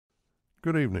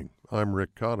Good evening. I'm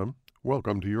Rick Cottam.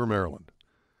 Welcome to Your Maryland.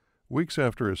 Weeks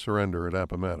after his surrender at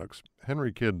Appomattox,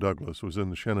 Henry Kidd Douglas was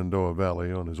in the Shenandoah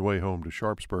Valley on his way home to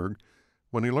Sharpsburg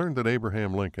when he learned that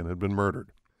Abraham Lincoln had been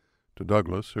murdered. To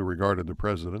Douglas, who regarded the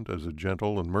president as a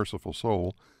gentle and merciful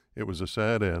soul, it was a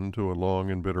sad end to a long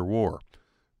and bitter war,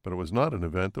 but it was not an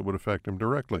event that would affect him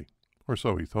directly, or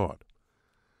so he thought.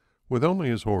 With only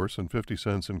his horse and 50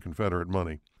 cents in Confederate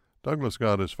money, Douglas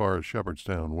got as far as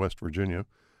Shepherdstown, West Virginia,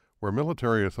 where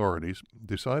military authorities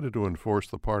decided to enforce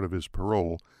the part of his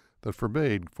parole that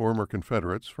forbade former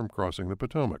Confederates from crossing the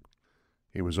Potomac.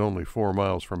 He was only 4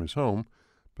 miles from his home,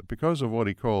 but because of what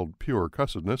he called pure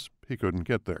cussedness, he couldn't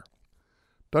get there.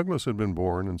 Douglas had been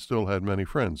born and still had many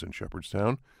friends in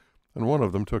Shepherdstown, and one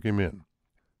of them took him in.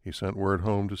 He sent word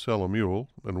home to sell a mule,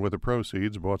 and with the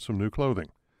proceeds bought some new clothing.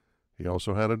 He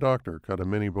also had a doctor cut a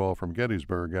mini ball from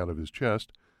Gettysburg out of his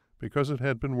chest because it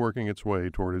had been working its way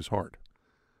toward his heart.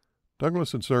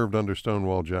 Douglas had served under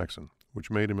Stonewall Jackson,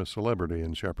 which made him a celebrity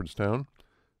in Shepherdstown.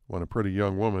 When a pretty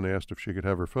young woman asked if she could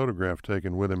have her photograph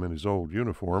taken with him in his old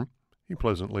uniform, he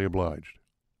pleasantly obliged.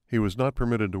 He was not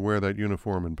permitted to wear that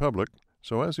uniform in public,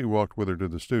 so as he walked with her to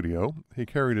the studio, he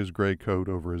carried his gray coat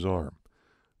over his arm.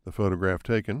 The photograph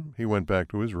taken, he went back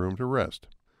to his room to rest.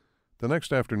 The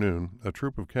next afternoon, a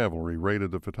troop of cavalry raided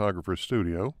the photographer's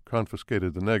studio,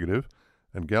 confiscated the negative,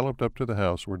 and galloped up to the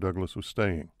house where Douglas was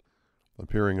staying.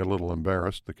 Appearing a little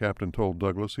embarrassed, the captain told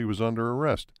Douglas he was under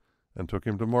arrest and took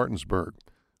him to Martinsburg,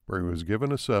 where he was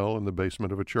given a cell in the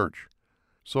basement of a church.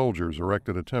 Soldiers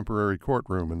erected a temporary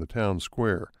courtroom in the town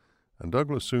square, and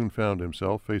Douglas soon found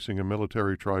himself facing a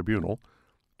military tribunal,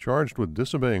 charged with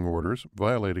disobeying orders,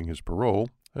 violating his parole,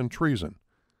 and treason.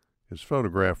 His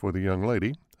photograph with a young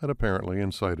lady had apparently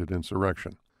incited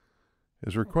insurrection.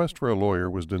 His request for a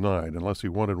lawyer was denied unless he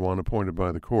wanted one appointed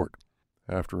by the court.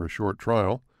 After a short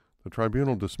trial, the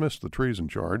tribunal dismissed the treason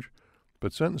charge,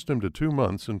 but sentenced him to 2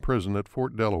 months in prison at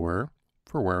Fort Delaware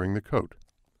for wearing the coat.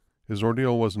 His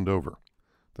ordeal wasn't over.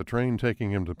 The train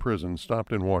taking him to prison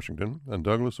stopped in Washington, and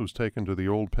Douglas was taken to the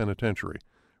old penitentiary,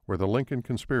 where the Lincoln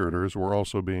conspirators were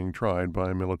also being tried by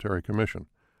a military commission.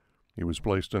 He was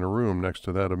placed in a room next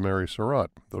to that of Mary Surratt,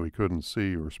 though he couldn't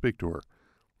see or speak to her.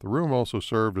 The room also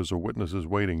served as a witnesses'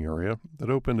 waiting area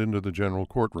that opened into the general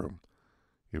courtroom.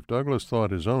 If Douglas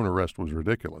thought his own arrest was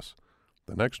ridiculous,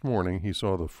 the next morning he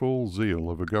saw the full zeal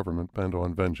of a government bent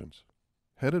on vengeance.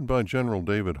 Headed by General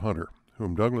David Hunter,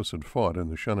 whom Douglas had fought in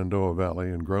the Shenandoah Valley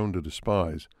and grown to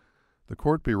despise, the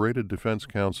court berated defense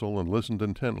counsel and listened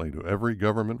intently to every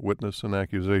government witness and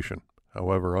accusation,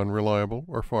 however unreliable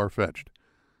or far-fetched.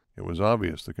 It was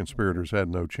obvious the conspirators had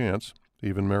no chance,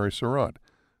 even Mary Surratt,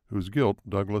 whose guilt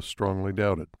Douglas strongly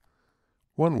doubted.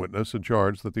 One witness had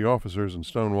charged that the officers in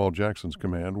Stonewall Jackson's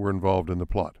command were involved in the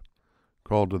plot.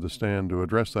 Called to the stand to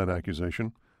address that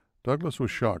accusation, Douglas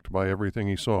was shocked by everything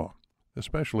he saw,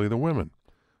 especially the women,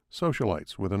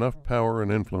 socialites with enough power and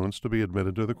influence to be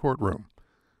admitted to the courtroom.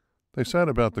 They sat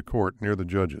about the court near the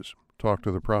judges, talked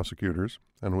to the prosecutors,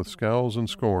 and with scowls and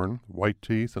scorn, white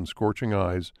teeth and scorching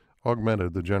eyes,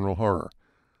 augmented the general horror.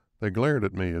 They glared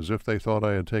at me as if they thought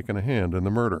I had taken a hand in the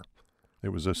murder. It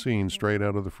was a scene straight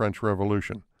out of the French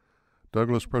Revolution.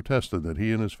 Douglas protested that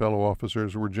he and his fellow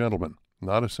officers were gentlemen,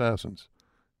 not assassins.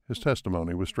 His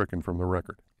testimony was stricken from the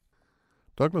record.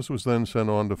 Douglas was then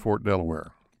sent on to Fort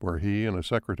Delaware, where he and a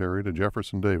secretary to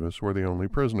Jefferson Davis were the only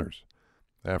prisoners.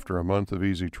 After a month of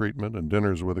easy treatment and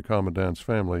dinners with the commandant's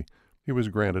family, he was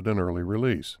granted an early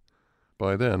release.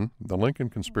 By then, the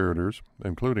Lincoln conspirators,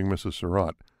 including Mrs.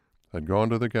 Surratt, had gone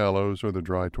to the gallows or the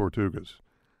dry Tortugas.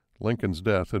 Lincoln's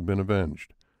death had been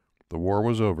avenged. The war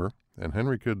was over, and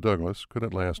Henry Kidd Douglas could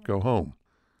at last go home.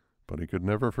 But he could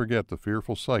never forget the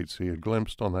fearful sights he had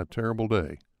glimpsed on that terrible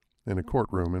day in a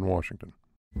courtroom in Washington.